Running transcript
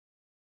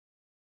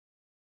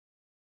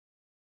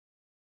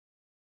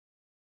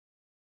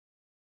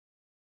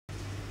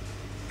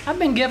I've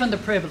been given the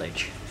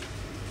privilege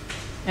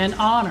and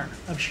honor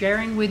of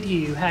sharing with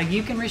you how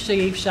you can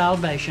receive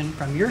salvation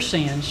from your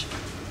sins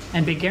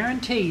and be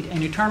guaranteed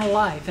an eternal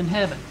life in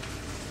heaven.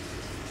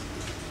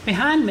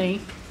 Behind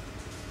me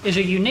is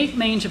a unique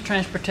means of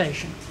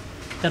transportation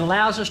that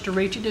allows us to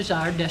reach a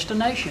desired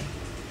destination.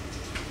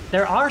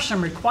 There are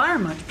some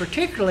requirements,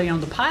 particularly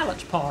on the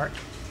pilot's part,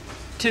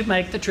 to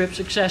make the trip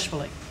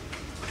successfully.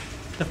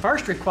 The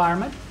first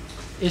requirement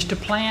is to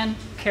plan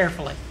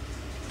carefully.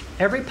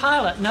 Every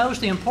pilot knows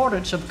the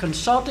importance of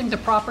consulting the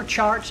proper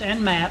charts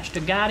and maps to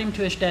guide him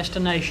to his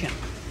destination.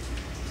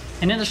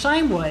 And in the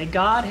same way,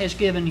 God has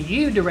given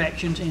you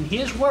directions in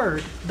His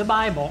Word, the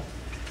Bible,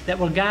 that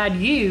will guide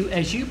you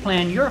as you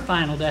plan your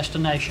final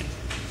destination.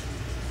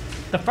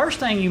 The first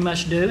thing you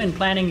must do in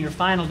planning your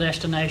final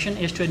destination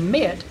is to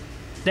admit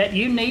that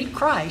you need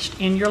Christ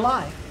in your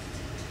life.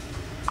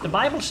 The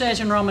Bible says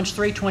in Romans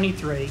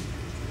 3:23,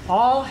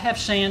 all have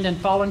sinned and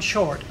fallen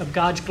short of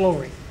God's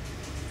glory.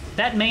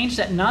 That means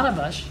that none of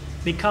us,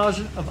 because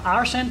of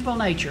our sinful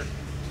nature,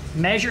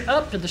 measure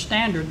up to the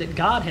standard that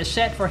God has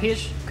set for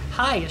His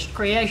highest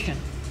creation.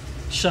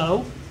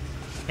 So,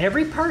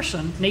 every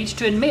person needs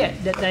to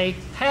admit that they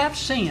have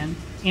sin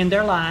in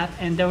their life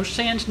and those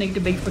sins need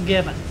to be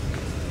forgiven.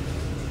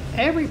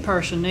 Every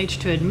person needs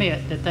to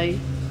admit that they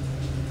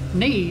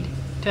need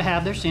to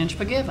have their sins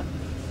forgiven.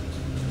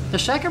 The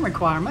second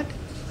requirement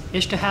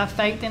is to have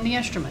faith in the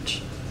instruments.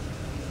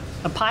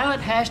 A pilot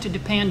has to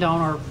depend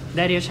on, or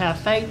that is, have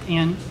faith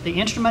in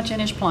the instruments in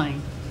his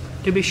plane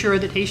to be sure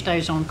that he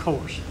stays on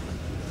course.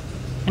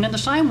 And in the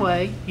same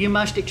way, you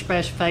must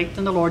express faith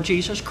in the Lord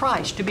Jesus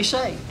Christ to be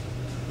saved.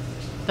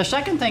 The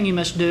second thing you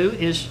must do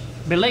is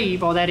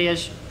believe, or that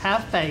is,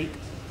 have faith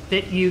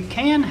that you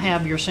can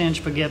have your sins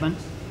forgiven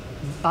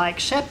by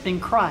accepting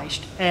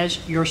Christ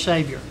as your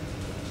Savior.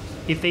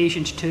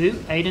 Ephesians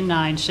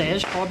 2:8-9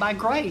 says, for by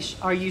grace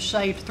are you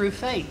saved through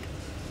faith,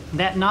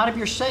 that not of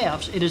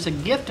yourselves, it is a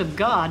gift of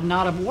God,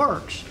 not of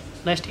works,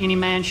 lest any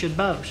man should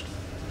boast.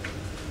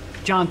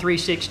 John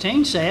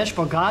 3:16 says,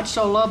 for God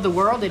so loved the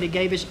world that He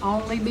gave His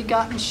only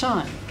begotten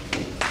Son,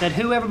 that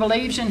whoever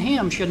believes in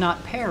Him should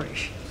not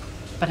perish,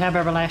 but have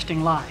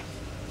everlasting life.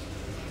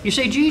 You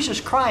see, Jesus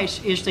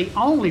Christ is the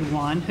only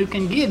one who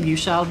can give you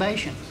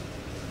salvation.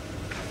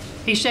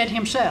 He said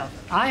Himself,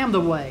 I am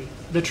the way,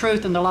 the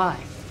truth, and the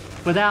life.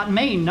 Without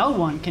me, no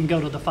one can go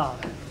to the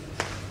Father.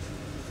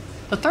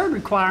 The third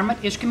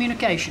requirement is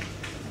communication.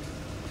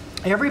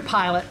 Every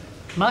pilot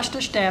must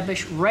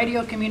establish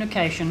radio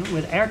communication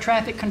with air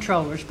traffic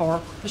controllers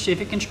for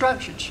specific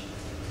instructions.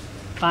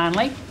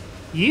 Finally,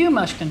 you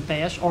must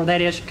confess, or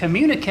that is,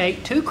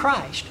 communicate to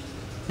Christ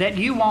that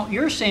you want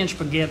your sins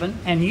forgiven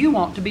and you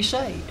want to be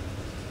saved.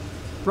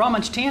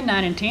 Romans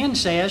 10:9-10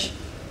 says,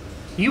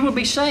 you will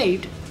be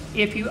saved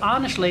if you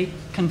honestly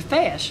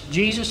confess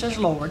Jesus as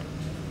Lord,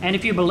 and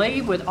if you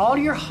believe with all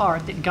your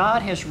heart that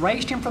God has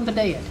raised Him from the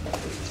dead.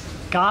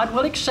 God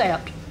will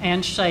accept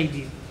and save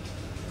you.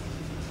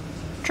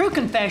 True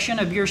confession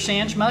of your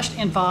sins must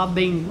involve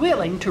being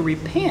willing to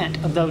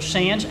repent of those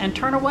sins and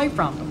turn away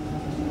from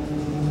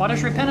them. What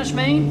does repentance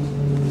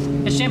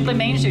mean? It simply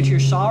means that you're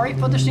sorry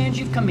for the sins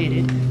you've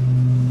committed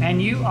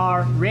and you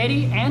are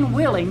ready and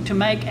willing to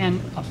make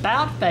an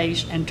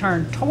about-face and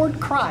turn toward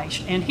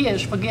Christ and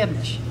His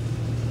forgiveness.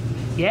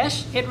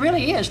 Yes, it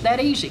really is that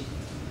easy.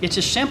 It's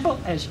as simple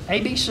as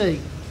ABC.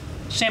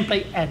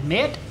 Simply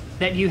admit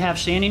that you have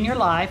sin in your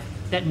life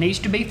that needs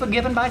to be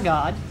forgiven by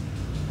God.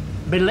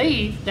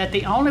 Believe that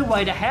the only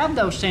way to have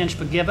those sins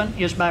forgiven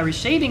is by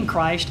receiving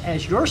Christ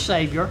as your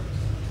Savior,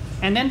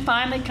 and then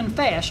finally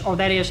confess, or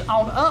that is,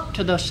 own up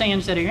to the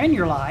sins that are in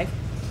your life,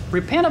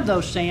 repent of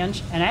those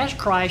sins, and ask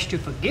Christ to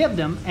forgive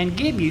them and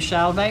give you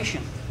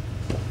salvation.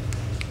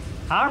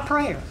 Our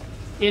prayer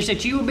is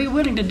that you will be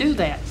willing to do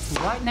that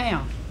right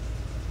now.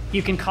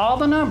 You can call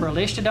the number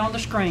listed on the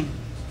screen,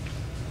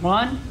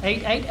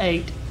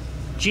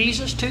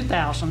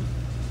 1-888-JESUS-2000,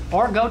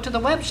 or go to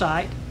the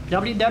website,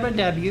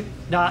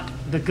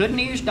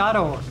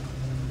 www.thegoodnews.org,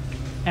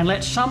 and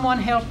let someone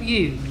help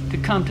you to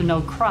come to know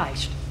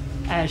Christ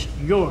as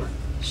your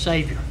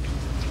Savior.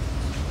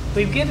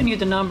 We've given you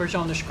the numbers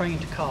on the screen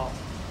to call.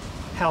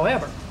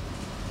 However,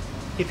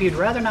 if you'd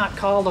rather not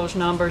call those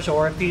numbers,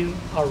 or if you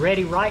are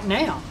ready right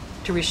now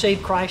to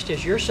receive Christ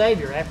as your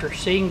Savior after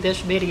seeing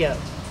this video,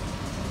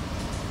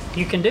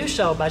 you can do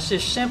so by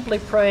just simply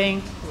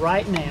praying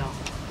right now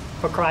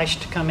for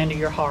Christ to come into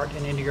your heart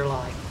and into your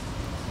life.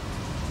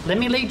 Let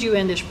me lead you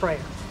in this prayer.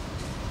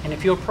 And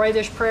if you'll pray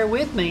this prayer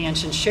with me and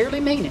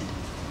sincerely mean it,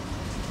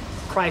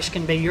 Christ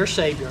can be your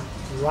Savior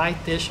right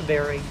this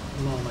very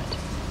moment.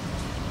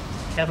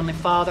 Heavenly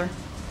Father,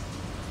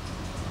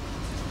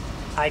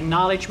 I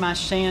acknowledge my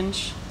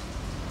sins.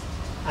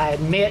 I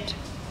admit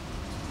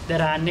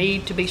that I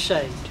need to be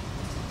saved.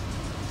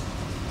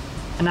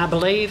 And I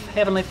believe,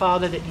 Heavenly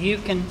Father, that you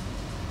can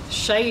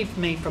save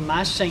me from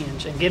my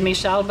sins and give me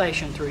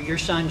salvation through your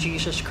Son,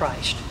 Jesus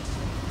Christ.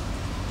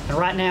 And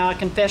right now I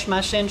confess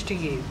my sins to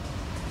you.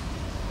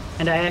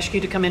 And I ask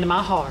you to come into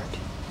my heart.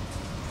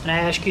 And I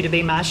ask you to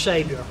be my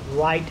Savior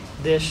right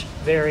this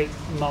very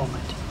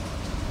moment.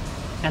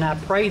 And I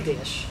pray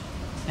this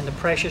in the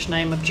precious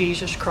name of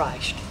Jesus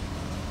Christ.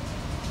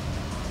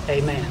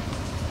 Amen.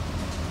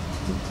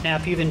 Now,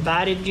 if you've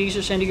invited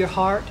Jesus into your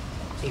heart,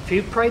 if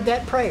you've prayed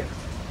that prayer,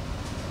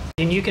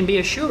 then you can be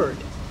assured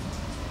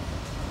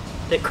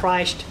that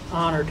Christ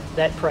honored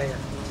that prayer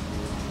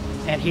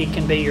and He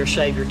can be your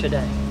Savior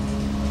today.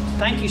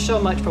 Thank you so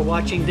much for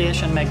watching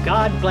this, and may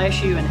God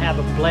bless you and have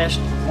a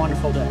blessed,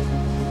 wonderful day.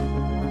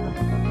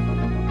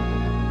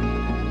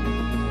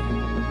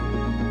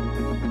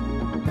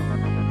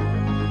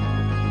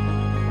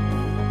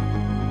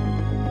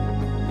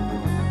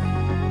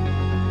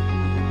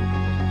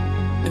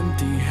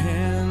 Empty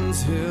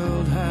hands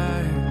held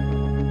high,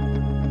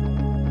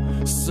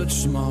 such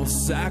small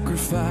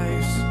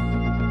sacrifice.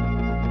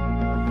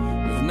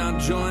 You've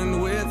not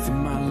joined with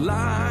my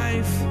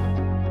life.